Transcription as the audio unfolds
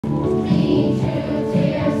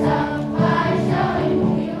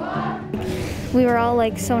we were all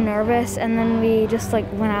like so nervous, and then we just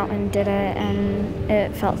like went out and did it, and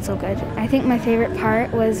it felt so good. I think my favorite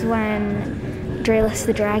part was when Draelus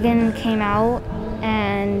the Dragon came out,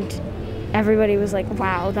 and everybody was like,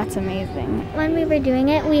 wow, that's amazing. When we were doing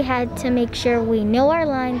it, we had to make sure we know our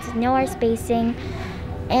lines, know our spacing,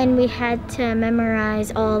 and we had to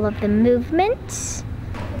memorize all of the movements.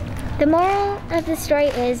 The moral of the story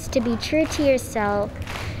is to be true to yourself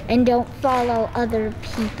and don't follow other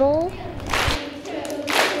people.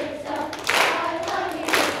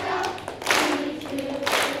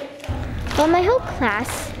 Well, my whole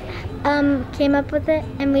class came up with it,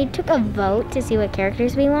 and we took a vote to see what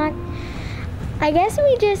characters we want. I guess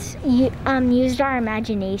we just used our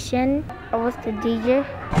imagination. I was the DJ.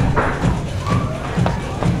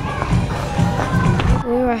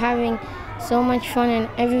 We were having so much fun, and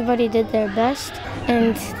everybody did their best,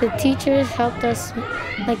 and the teachers helped us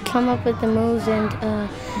like come up with the moves and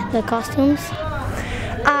the costumes.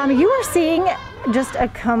 You are seeing just a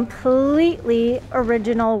completely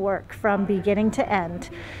original work from beginning to end.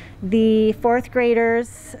 The fourth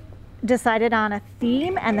graders decided on a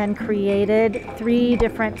theme and then created 3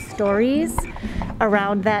 different stories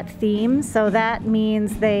around that theme. So that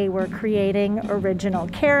means they were creating original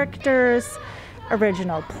characters,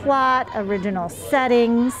 original plot, original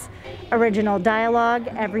settings, original dialogue,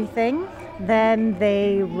 everything. Then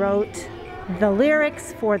they wrote the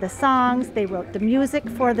lyrics for the songs, they wrote the music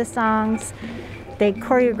for the songs, they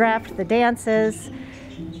choreographed the dances.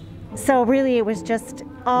 So really it was just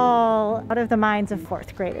all out of the minds of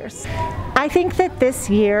 4th graders. I think that this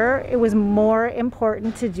year it was more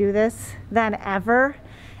important to do this than ever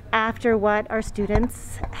after what our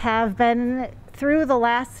students have been through the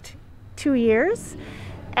last 2 years.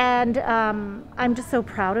 And I'm just so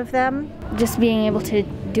proud of them. Just being able to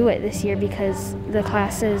do it this year, because the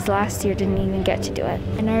classes last year didn't even get to do it.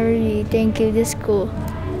 And I really thank you, this school.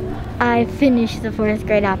 I finished the 4th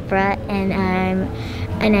grade opera, and I'm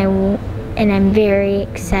very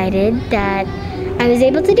excited that I was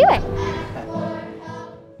able to do it.